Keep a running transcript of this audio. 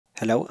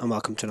Hello and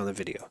welcome to another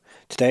video.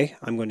 Today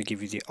I'm going to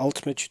give you the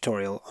ultimate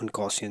tutorial on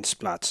Gaussian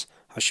Splats.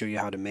 I'll show you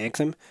how to make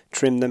them,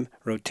 trim them,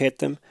 rotate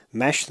them,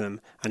 mesh them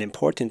and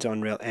import into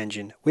Unreal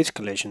Engine with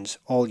collisions,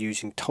 all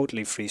using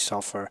totally free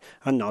software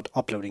and not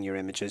uploading your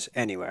images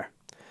anywhere.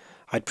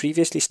 I'd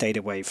previously stayed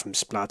away from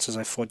splats as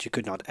I thought you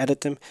could not edit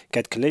them,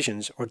 get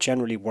collisions or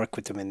generally work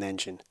with them in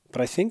Engine,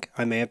 but I think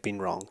I may have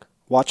been wrong.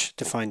 Watch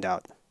to find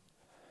out.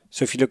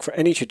 So if you look for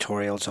any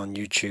tutorials on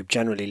YouTube,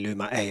 generally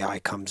Luma AI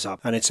comes up,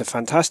 and it's a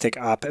fantastic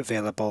app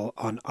available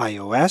on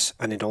iOS,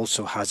 and it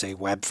also has a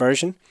web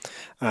version.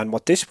 And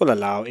what this will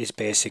allow is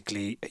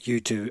basically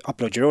you to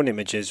upload your own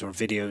images or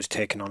videos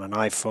taken on an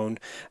iPhone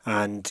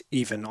and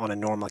even on a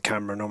normal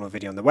camera, normal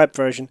video on the web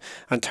version,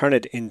 and turn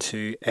it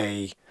into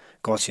a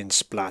Gaussian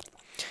splat.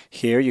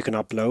 Here you can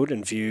upload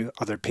and view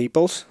other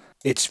people's.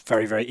 It's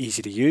very, very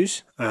easy to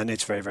use, and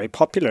it's very, very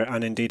popular.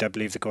 And indeed, I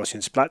believe the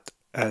Gaussian splat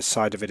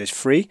side of it is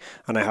free,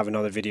 and I have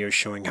another video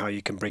showing how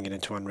you can bring it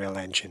into Unreal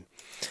Engine.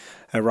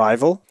 A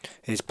rival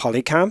is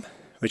Polycam,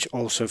 which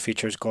also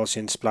features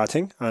Gaussian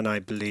splatting and I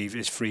believe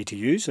is free to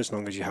use as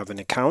long as you have an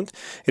account.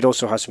 It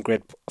also has some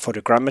great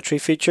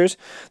photogrammetry features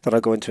that I'll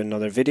go into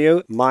another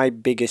video. My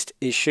biggest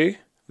issue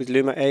with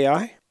Luma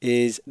AI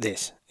is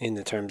this in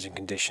the terms and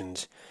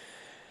conditions.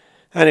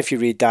 And if you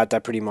read that,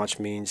 that pretty much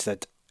means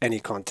that any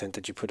content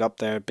that you put up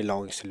there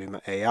belongs to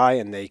Luma AI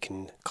and they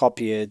can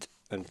copy it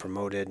and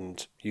promote it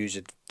and use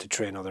it to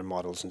train other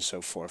models and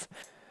so forth.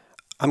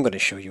 I'm going to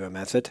show you a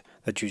method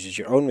that uses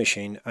your own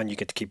machine and you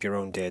get to keep your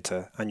own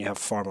data and you have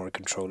far more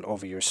control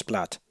over your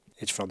splat.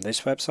 It's from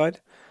this website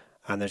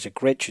and there's a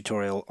great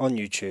tutorial on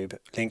YouTube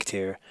linked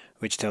here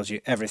which tells you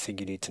everything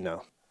you need to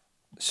know.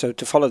 So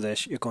to follow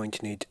this you're going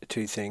to need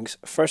two things.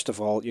 First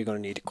of all, you're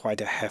going to need quite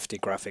a hefty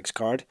graphics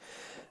card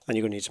and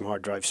you're going to need some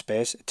hard drive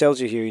space. It tells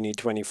you here you need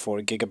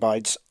 24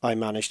 gigabytes. I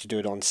managed to do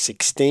it on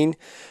 16,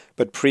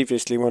 but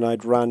previously when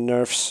I'd ran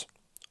nerfs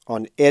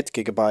on 8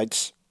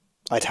 gigabytes,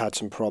 I'd had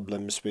some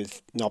problems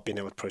with not being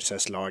able to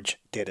process large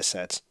data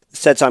sets. The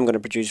sets I'm going to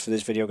produce for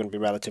this video are going to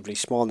be relatively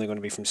small and they're going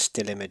to be from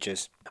still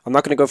images. I'm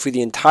not going to go through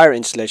the entire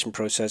installation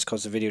process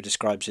because the video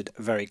describes it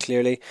very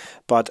clearly,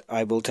 but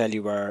I will tell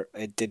you where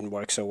it didn't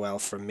work so well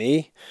for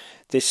me.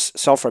 This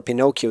software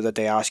Pinocchio that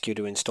they ask you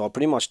to install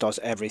pretty much does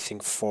everything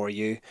for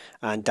you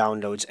and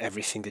downloads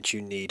everything that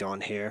you need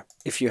on here.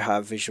 If you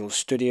have Visual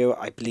Studio,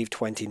 I believe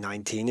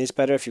 2019 is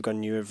better. If you've got a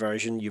newer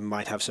version, you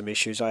might have some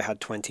issues. I had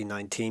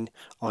 2019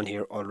 on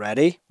here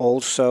already.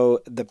 Also,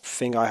 the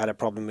thing I had a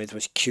problem with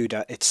was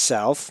CUDA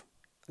itself.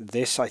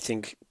 This, I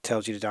think,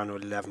 tells you to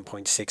download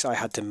 11.6. I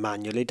had to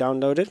manually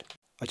download it.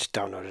 I just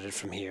downloaded it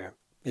from here.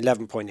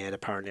 11.8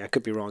 apparently. I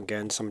could be wrong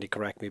again. Somebody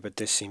correct me, but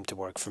this seemed to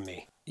work for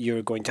me.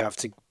 You're going to have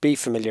to be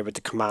familiar with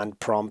the command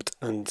prompt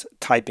and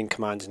typing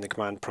commands in the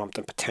command prompt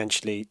and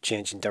potentially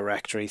changing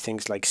directory,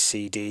 things like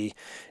CD,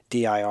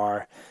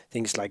 dir,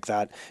 things like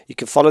that. You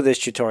can follow this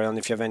tutorial and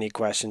if you have any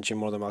questions, you're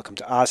more than welcome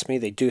to ask me.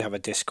 They do have a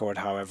Discord,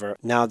 however.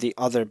 Now the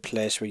other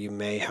place where you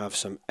may have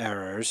some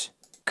errors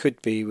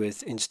could be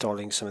with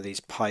installing some of these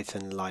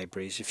Python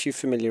libraries. If you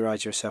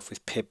familiarize yourself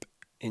with pip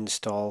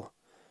install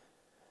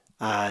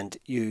and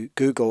you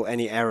Google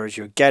any errors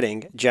you're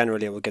getting,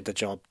 generally it will get the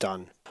job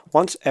done.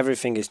 Once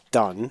everything is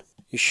done,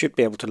 you should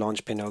be able to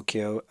launch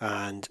Pinocchio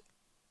and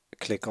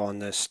click on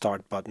the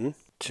start button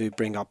to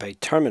bring up a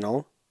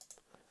terminal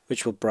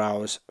which will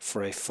browse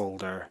for a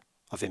folder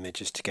of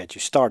images to get you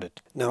started.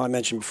 Now I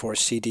mentioned before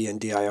CD and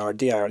dir.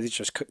 Dir, these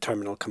are just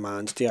terminal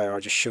commands. Dir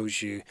just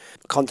shows you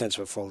contents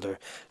of a folder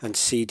and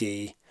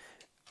CD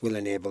will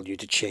enable you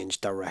to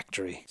change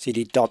directory.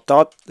 CD ...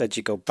 lets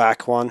you go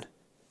back one,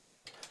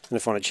 and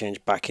if I want to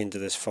change back into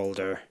this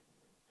folder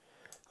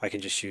I can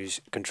just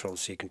use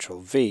Control-C,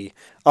 Control-V.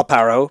 Up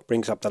arrow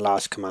brings up the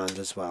last command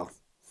as well.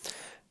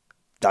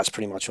 That's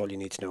pretty much all you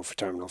need to know for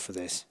terminal for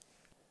this.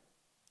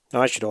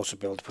 Now I should also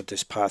be able to put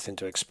this path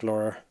into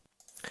Explorer.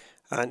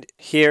 And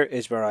here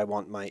is where I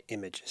want my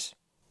images.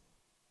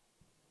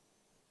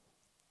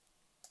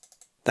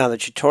 Now the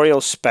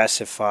tutorial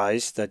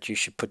specifies that you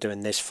should put them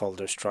in this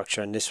folder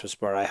structure, and this was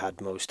where I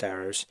had most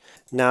errors.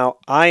 Now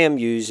I am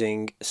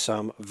using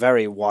some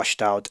very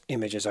washed out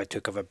images I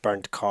took of a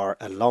burnt car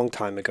a long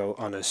time ago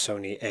on a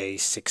Sony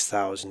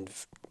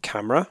a6000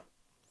 camera,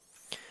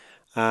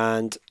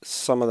 and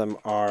some of them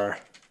are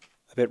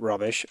a bit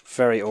rubbish,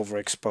 very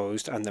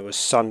overexposed, and there was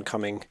sun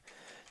coming,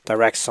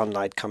 direct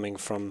sunlight coming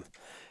from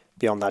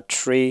beyond that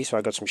tree, so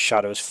I got some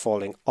shadows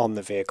falling on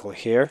the vehicle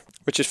here,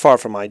 which is far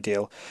from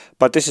ideal,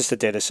 but this is the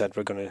data set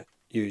we're going to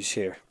use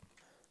here.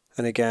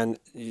 And again,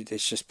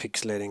 it's just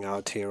pixelating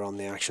out here on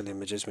the actual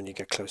images when you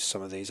get close to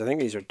some of these. I think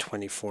these are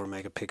 24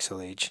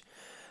 megapixel each,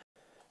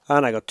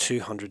 and I got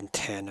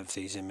 210 of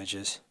these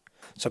images.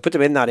 So I put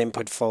them in that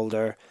input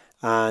folder,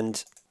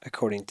 and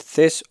according to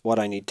this, what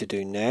I need to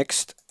do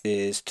next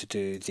is to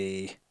do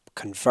the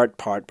convert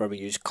part where we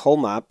use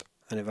Colmap,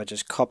 and if I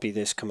just copy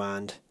this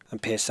command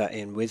and paste that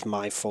in with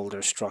my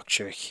folder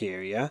structure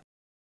here, yeah.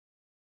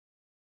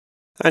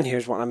 And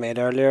here's what I made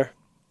earlier.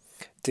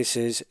 This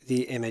is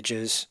the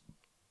images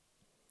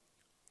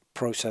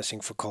processing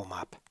for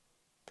Colmap.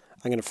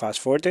 I'm going to fast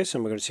forward this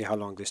and we're going to see how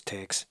long this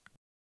takes.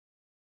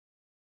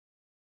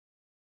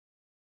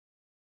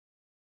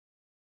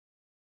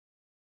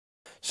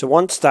 So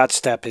once that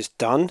step is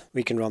done,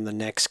 we can run the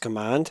next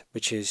command,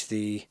 which is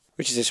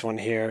this one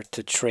here,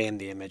 to train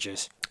the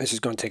images. This is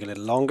going to take a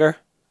little longer,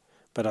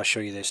 but I'll show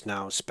you this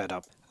now sped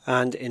up.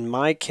 And in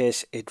my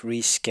case, it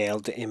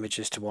rescaled the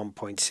images to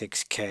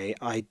 1.6K.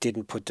 I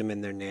didn't put them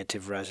in their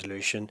native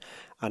resolution,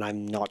 and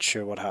I'm not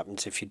sure what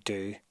happens if you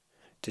do.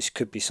 This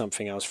could be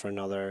something else for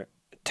another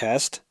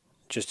test,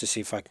 just to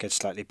see if I can get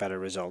slightly better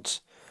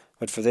results.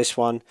 But for this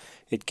one,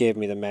 it gave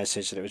me the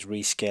message that it was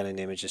rescaling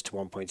the images to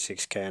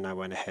 1.6K, and I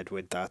went ahead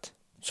with that.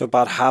 So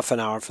about half an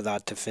hour for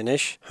that to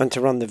finish. And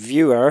to run the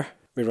viewer,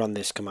 we run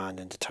this command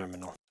in the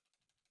terminal.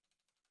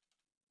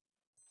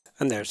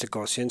 And there's the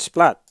Gaussian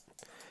splat.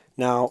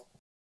 Now,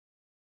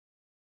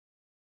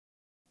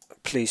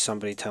 please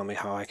somebody tell me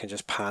how I can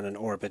just pan and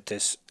orbit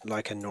this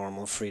like a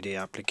normal 3D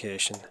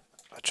application.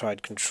 I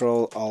tried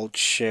Control, Alt,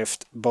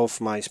 Shift,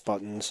 both mouse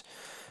buttons.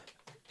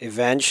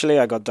 Eventually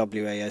I got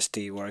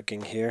WASD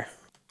working here.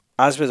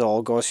 As with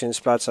all Gaussian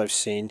splats I've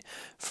seen,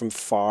 from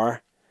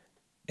far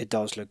it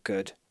does look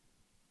good.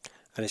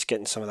 And it's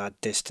getting some of that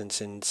distance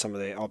in, some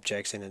of the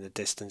objects in the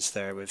distance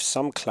there with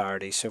some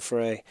clarity. So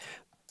for a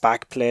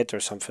backplate or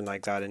something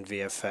like that in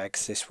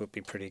VFX, this would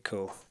be pretty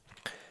cool.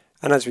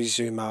 And as we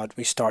zoom out,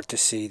 we start to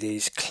see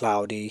these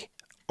cloudy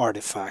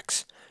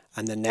artifacts.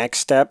 And the next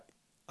step,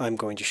 I'm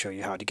going to show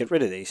you how to get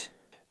rid of these.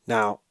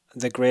 Now,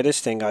 the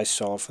greatest thing I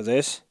saw for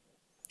this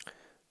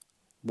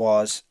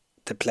was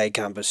the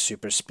PlayCanvas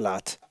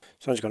Super-Splat.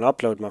 So I'm just going to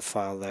upload my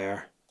file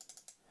there.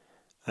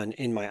 And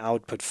in my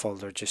output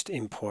folder, just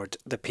import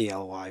the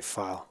PLY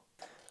file.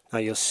 Now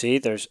you'll see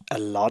there's a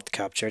lot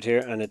captured here,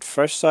 and at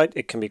first sight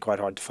it can be quite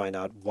hard to find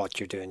out what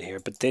you're doing here,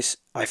 but this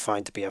I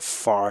find to be a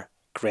far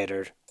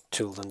greater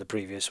tool than the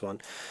previous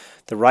one.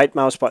 The right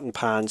mouse button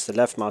pans, the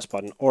left mouse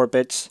button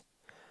orbits,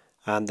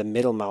 and the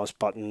middle mouse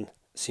button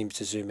seems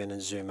to zoom in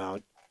and zoom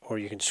out, or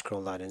you can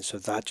scroll that in. So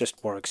that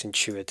just works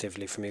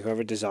intuitively for me.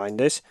 Whoever designed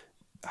this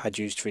had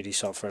used 3D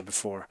software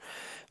before.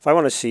 If I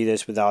want to see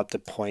this without the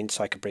points,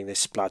 I can bring this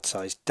splat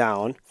size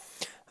down,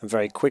 and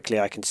very quickly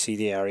I can see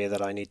the area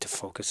that I need to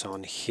focus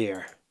on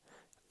here.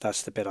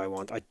 That's the bit I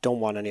want. I don't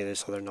want any of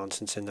this other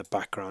nonsense in the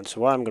background.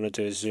 So what I'm going to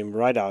do is zoom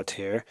right out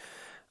here,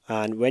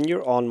 and when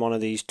you're on one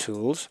of these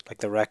tools, like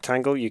the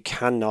rectangle, you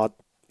cannot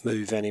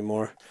move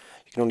anymore.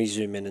 You can only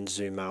zoom in and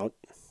zoom out.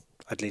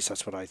 At least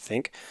that's what I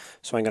think.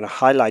 So I'm going to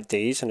highlight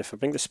these, and if I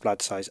bring the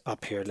splat size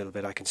up here a little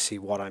bit, I can see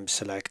what I'm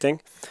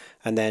selecting,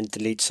 and then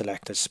delete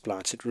selected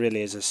splats. It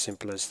really is as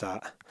simple as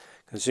that. I'm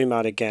going to zoom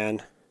out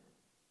again.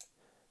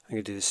 I'm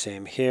going to do the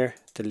same here,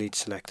 delete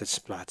selected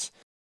splats.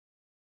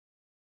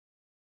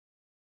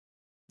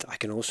 I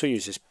can also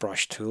use this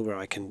brush tool where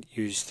I can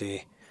use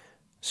the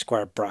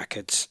square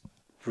brackets,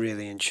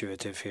 really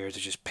intuitive here, to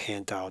just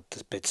paint out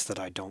the bits that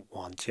I don't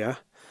want, yeah?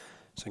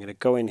 So I'm going to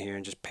go in here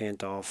and just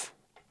paint off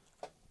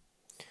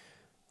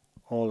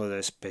all of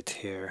this bit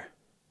here.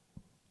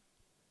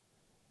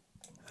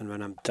 And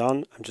when I'm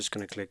done, I'm just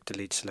going to click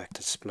delete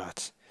selected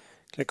splats.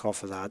 Click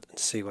off of that and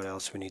see what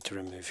else we need to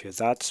remove here.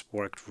 That's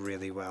worked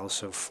really well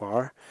so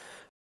far.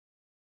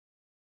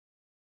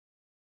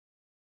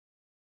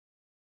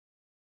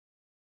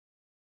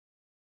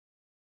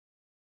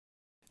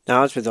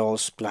 Now, as with all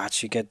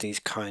splats, you get these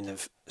kind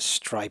of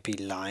stripy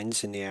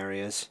lines in the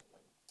areas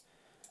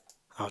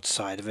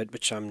outside of it,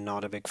 which I'm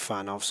not a big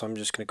fan of, so I'm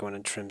just going to go in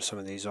and trim some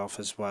of these off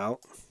as well.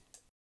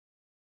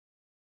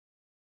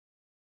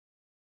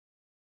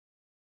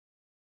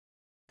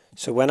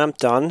 So when I'm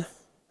done,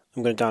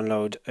 I'm going to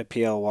download a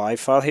PLY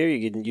file here.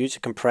 You can use a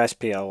compressed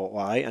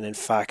PLY, and in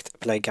fact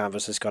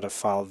PlayCanvas has got a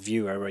file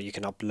viewer where you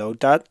can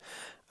upload that,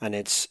 and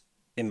it's,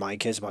 in my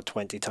case, about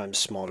 20 times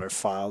smaller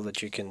file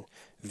that you can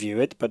view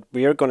it. But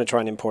we are going to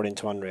try and import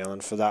into Unreal,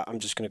 and for that I'm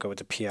just going to go with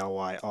the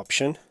PLY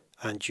option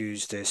and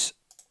use this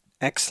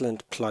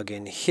excellent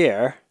plugin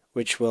here,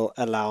 which will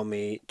allow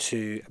me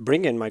to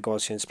bring in my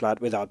Gaussian Splat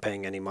without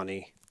paying any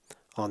money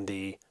on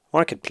the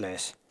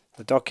marketplace.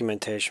 The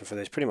documentation for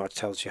this pretty much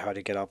tells you how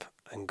to get up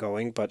and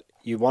going, but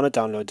you want to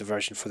download the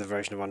version for the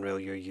version of Unreal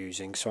you're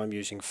using. So I'm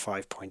using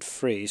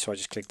 5.3, so I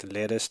just click the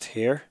latest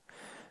here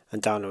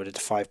and download it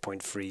to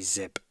 5.3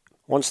 zip.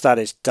 Once that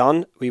is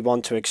done, we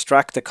want to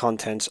extract the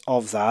contents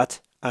of that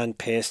and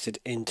paste it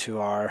into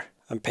our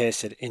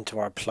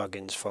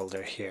plugins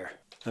folder here.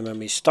 And when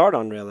we start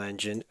Unreal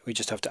Engine, we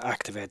just have to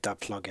activate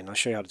that plugin. I'll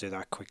show you how to do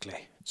that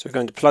quickly. So we're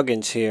going to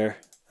plugins here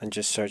and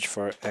just search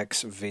for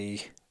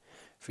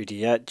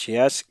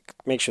XV3DS.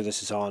 Make sure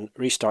this is on,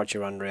 restart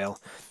your Unreal.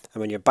 And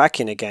when you're back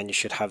in again, you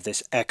should have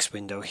this X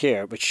window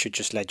here, which should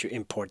just let you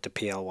import the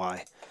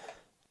PLY.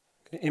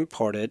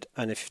 Import it,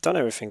 and if you've done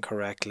everything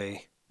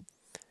correctly,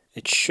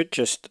 it should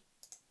just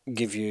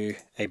give you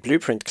a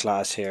blueprint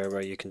class here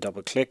where you can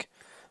double click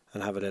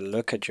and have a little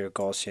look at your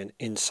Gaussian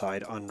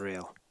inside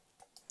Unreal.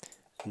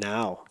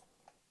 Now,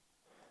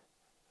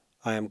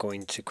 I am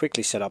going to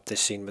quickly set up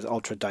this scene with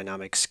ultra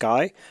dynamic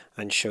sky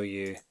and show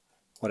you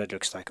what it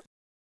looks like.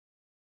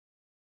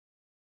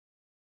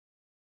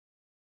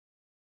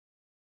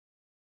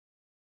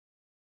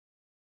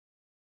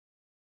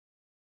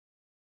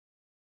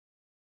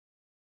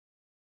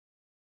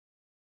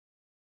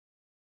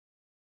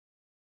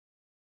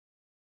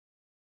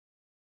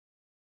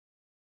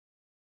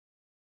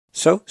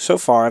 So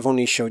far I've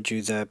only showed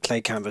you the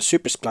PlayCanvas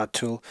Super-Splat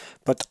tool,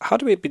 but how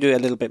do we do a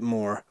little bit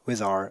more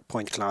with our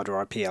point cloud or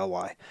our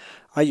PLY?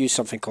 I use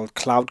something called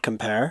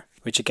CloudCompare,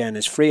 which again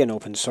is free and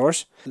open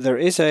source. There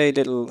is a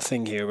little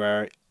thing here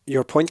where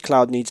your point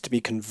cloud needs to be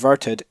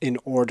converted in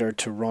order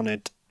to run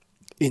it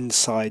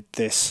inside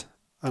this.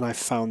 And I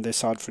found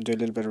this out for doing a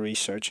little bit of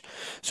research.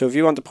 So if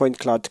you want the point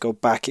cloud to go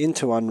back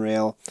into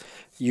Unreal,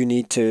 you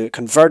need to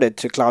convert it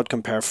to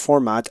CloudCompare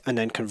format and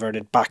then convert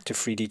it back to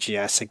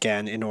 3DGS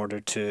again in order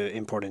to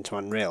import into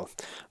Unreal.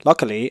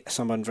 Luckily,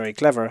 someone very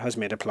clever has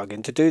made a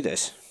plugin to do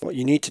this. What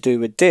you need to do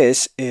with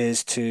this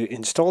is to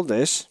install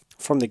this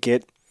from the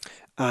Git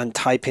and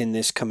type in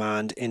this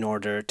command in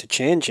order to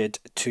change it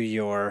to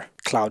your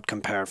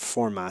CloudCompare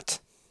format.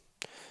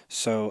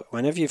 So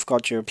whenever you've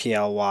got your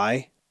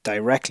PLY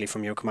directly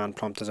from your command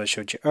prompt, as I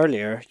showed you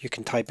earlier, you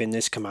can type in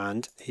this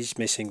command. He's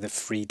missing the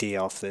 3D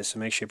off this, so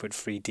make sure you put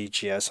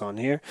 3DGS on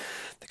here.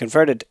 To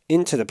convert it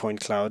into the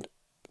point cloud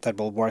that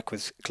will work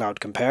with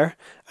CloudCompare,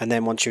 and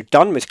then once you're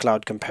done with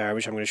CloudCompare,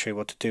 which I'm going to show you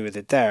what to do with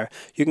it there,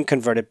 you can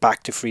convert it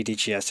back to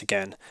 3DGS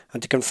again.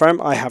 And to confirm,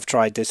 I have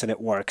tried this and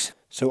it works.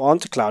 So on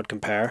to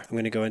CloudCompare, I'm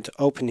going to go into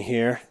Open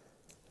here,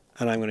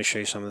 and I'm going to show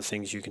you some of the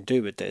things you can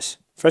do with this.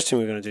 First thing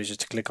we're going to do is just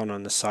to click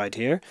on the side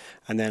here,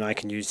 and then I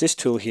can use this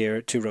tool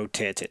here to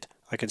rotate it.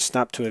 I can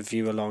snap to a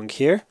view along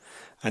here,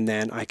 and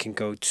then I can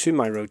go to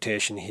my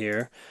rotation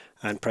here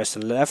and press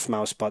the left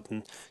mouse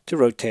button to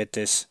rotate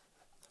this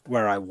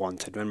where I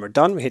want it. When we're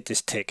done, we hit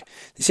this tick.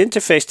 This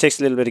interface takes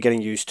a little bit of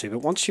getting used to, but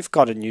once you've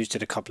got it and used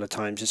it a couple of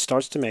times, it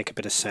starts to make a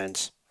bit of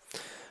sense.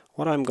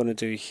 What I'm going to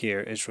do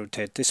here is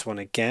rotate this one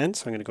again.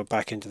 So I'm going to go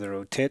back into the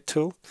rotate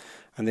tool,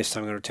 and this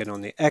time I'm going to rotate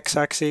on the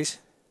x-axis,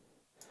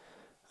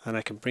 and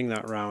I can bring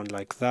that around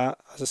like that.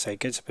 As I say, it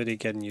gets a bit of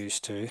getting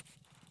used to.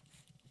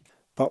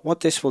 But what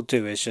this will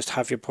do is just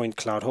have your point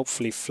cloud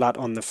hopefully flat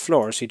on the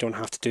floor, so you don't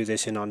have to do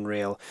this in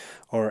Unreal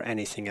or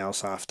anything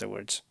else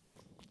afterwards.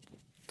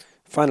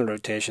 Final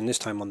rotation, this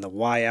time on the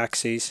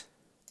y-axis.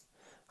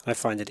 I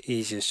find it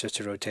easiest just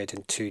to rotate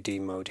in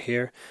 2D mode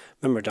here.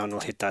 When we're done,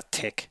 we'll hit that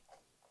tick.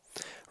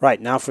 Right,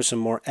 now for some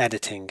more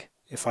editing.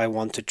 If I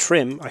want to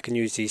trim, I can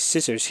use these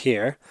scissors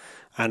here,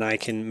 and I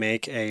can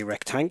make a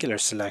rectangular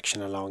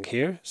selection along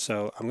here.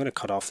 So I'm going to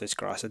cut off this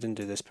grass. I didn't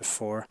do this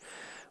before.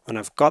 When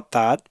I've got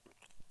that,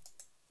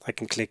 I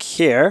can click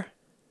here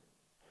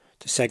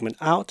to segment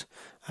out,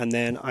 and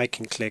then I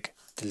can click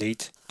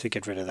delete to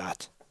get rid of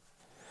that.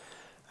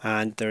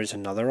 And there is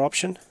another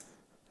option.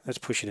 Let's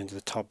push it into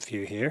the top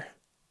view here,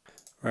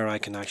 where I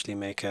can actually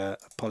make a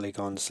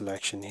polygon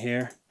selection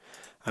here.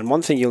 And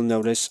one thing you'll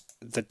notice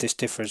that this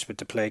differs with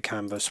the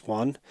PlayCanvas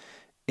one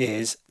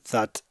is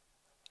that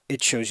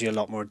it shows you a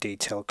lot more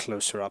detail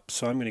closer up.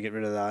 So I'm going to get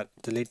rid of that,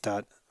 delete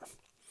that,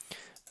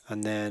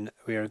 and then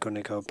we are going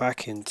to go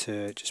back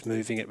into just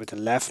moving it with the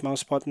left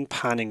mouse button,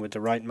 panning with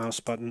the right mouse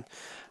button.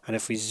 And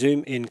if we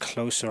zoom in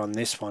closer on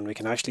this one, we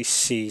can actually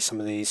see some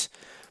of these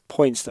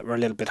points that were a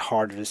little bit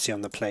harder to see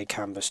on the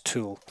PlayCanvas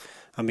tool,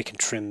 and we can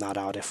trim that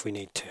out if we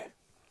need to.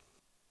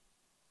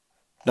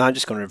 Now I'm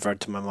just going to revert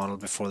to my model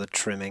before the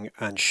trimming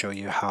and show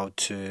you how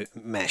to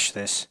mesh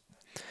this.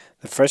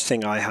 The first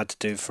thing I had to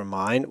do for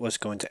mine was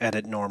go into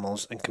edit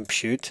normals and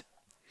compute,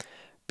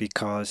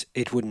 because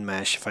it wouldn't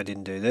mesh if I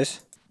didn't do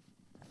this.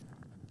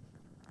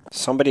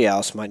 Somebody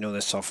else might know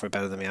this software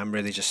better than me. I'm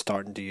really just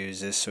starting to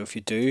use this, so if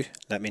you do,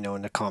 let me know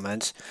in the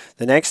comments.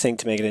 The next thing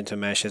to make it into a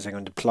mesh is I go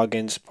into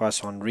plugins,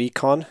 press on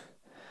recon,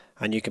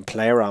 and you can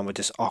play around with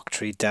this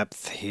octree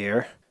depth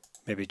here.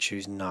 Maybe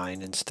choose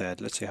 9 instead.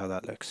 Let's see how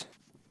that looks.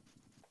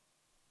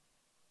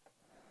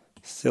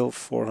 Still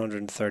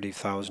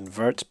 430,000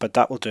 verts, but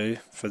that will do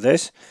for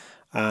this.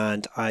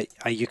 And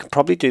you can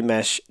probably do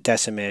mesh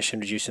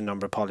decimation, reduce the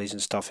number of polys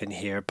and stuff in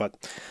here, but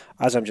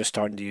as I'm just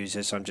starting to use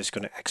this, I'm just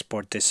going to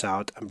export this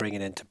out and bring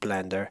it into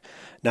Blender.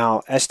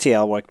 Now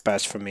STL worked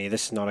best for me.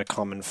 This is not a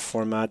common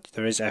format.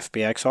 There is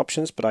FBX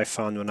options, but I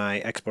found when I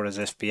export as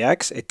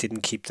FBX it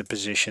didn't keep the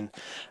position,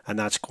 and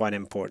that's quite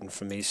important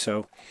for me.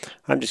 So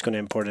I'm just going to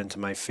import it into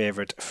my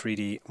favorite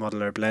 3D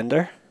modeler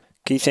Blender.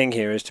 Key thing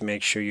here is to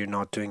make sure you're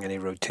not doing any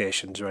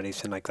rotations or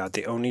anything like that.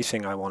 The only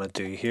thing I want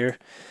to do here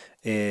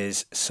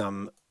is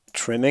some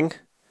trimming.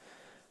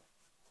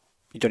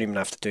 You don't even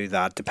have to do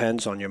that,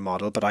 depends on your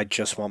model, but I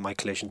just want my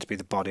collision to be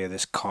the body of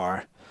this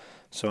car.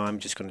 So I'm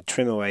just going to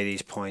trim away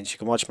these points. You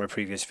can watch my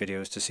previous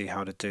videos to see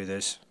how to do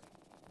this.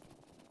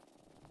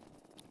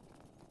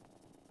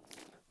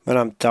 When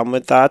I'm done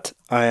with that,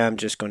 I am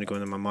just going to go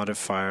into my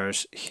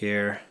modifiers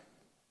here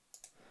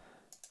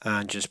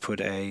and just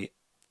put a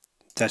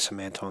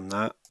decimate on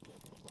that.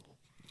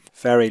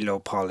 Very low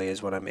poly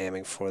is what I'm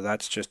aiming for.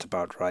 That's just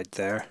about right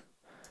there.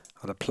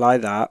 I'll apply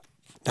that.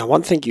 Now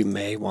one thing you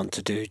may want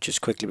to do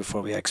just quickly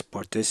before we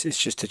export this is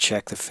just to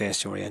check the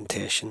face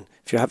orientation.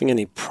 If you're having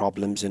any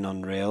problems in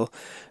Unreal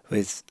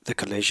with the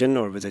collision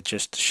or with it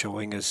just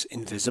showing as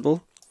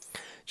invisible,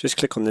 just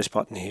click on this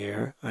button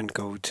here and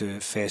go to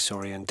face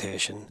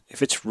orientation.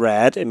 If it's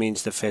red, it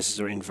means the faces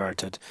are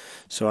inverted.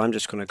 So I'm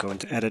just going to go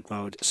into edit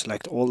mode,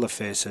 select all the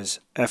faces,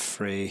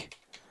 F3,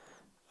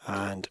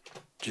 and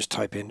just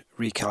type in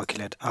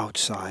recalculate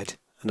outside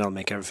and that'll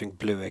make everything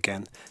blue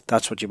again.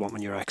 That's what you want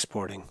when you're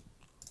exporting.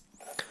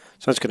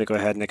 So I'm just going to go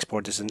ahead and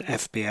export this in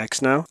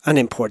FBX now and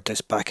import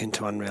this back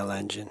into Unreal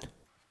Engine.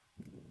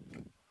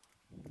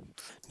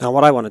 Now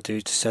what I want to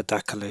do to set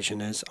that collision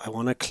is I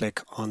want to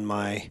click on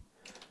my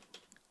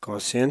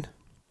Gaussian,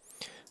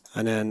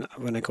 and then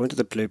when I go into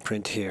the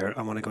blueprint here,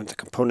 I want to go into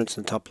components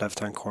in the top left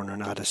hand corner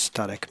and add a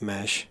static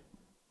mesh.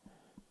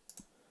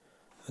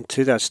 And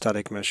to that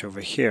static mesh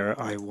over here,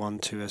 I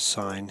want to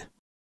assign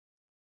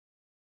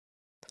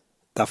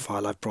that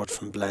file I've brought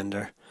from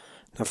Blender.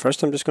 Now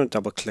first I'm just going to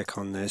double click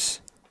on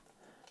this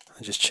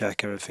and just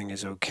check everything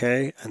is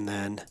okay, and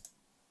then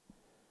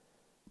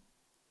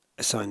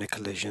assign a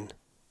collision.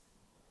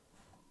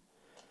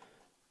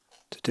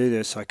 To do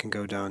this, I can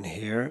go down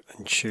here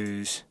and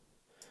choose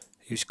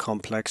use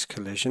complex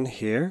collision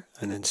here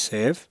and then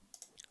save.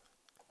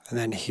 And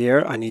then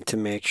here I need to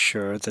make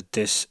sure that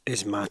this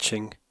is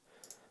matching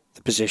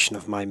the position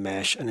of my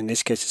mesh, and in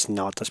this case it's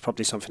not. That's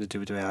probably something to do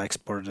with the way I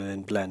exported it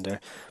in Blender,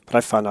 but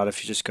I found out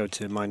if you just go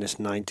to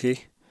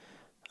 -90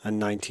 and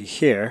 90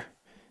 here,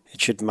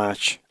 it should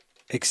match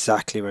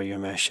exactly where your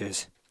mesh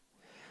is.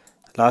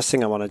 Last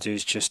thing I want to do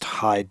is just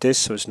hide this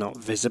so it's not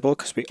visible,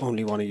 because we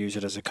only want to use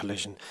it as a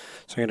collision.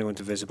 So I'm going to go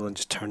into visible and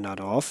just turn that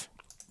off.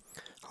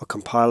 I'll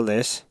compile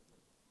this,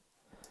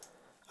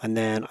 and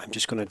then I'm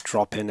just going to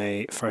drop in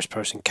a first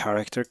person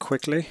character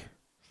quickly.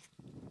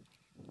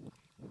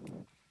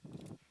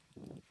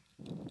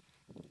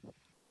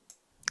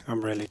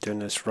 I'm really doing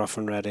this rough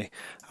and ready,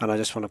 and I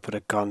just want to put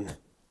a gun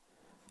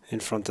in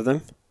front of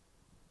them.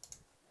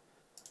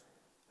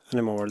 And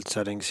in my world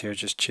settings here,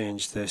 just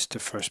change this to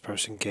first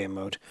person game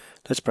mode.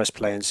 Let's press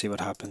play and see what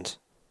happens.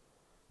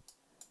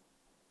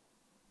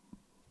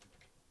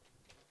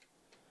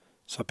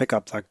 So I pick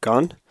up that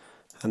gun,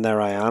 and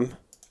there I am,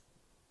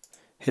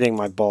 hitting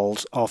my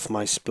balls off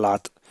my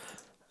splat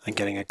and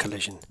getting a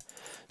collision.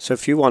 So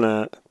if you want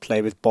to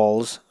play with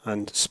balls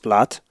and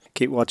splat,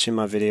 keep watching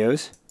my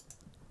videos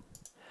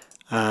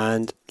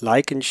and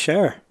like and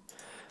share.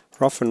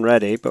 Rough and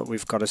ready, but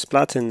we've got a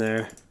splat in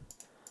there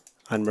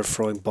and we're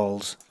throwing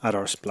balls at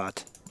our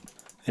splat.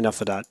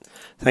 Enough of that.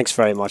 Thanks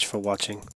very much for watching.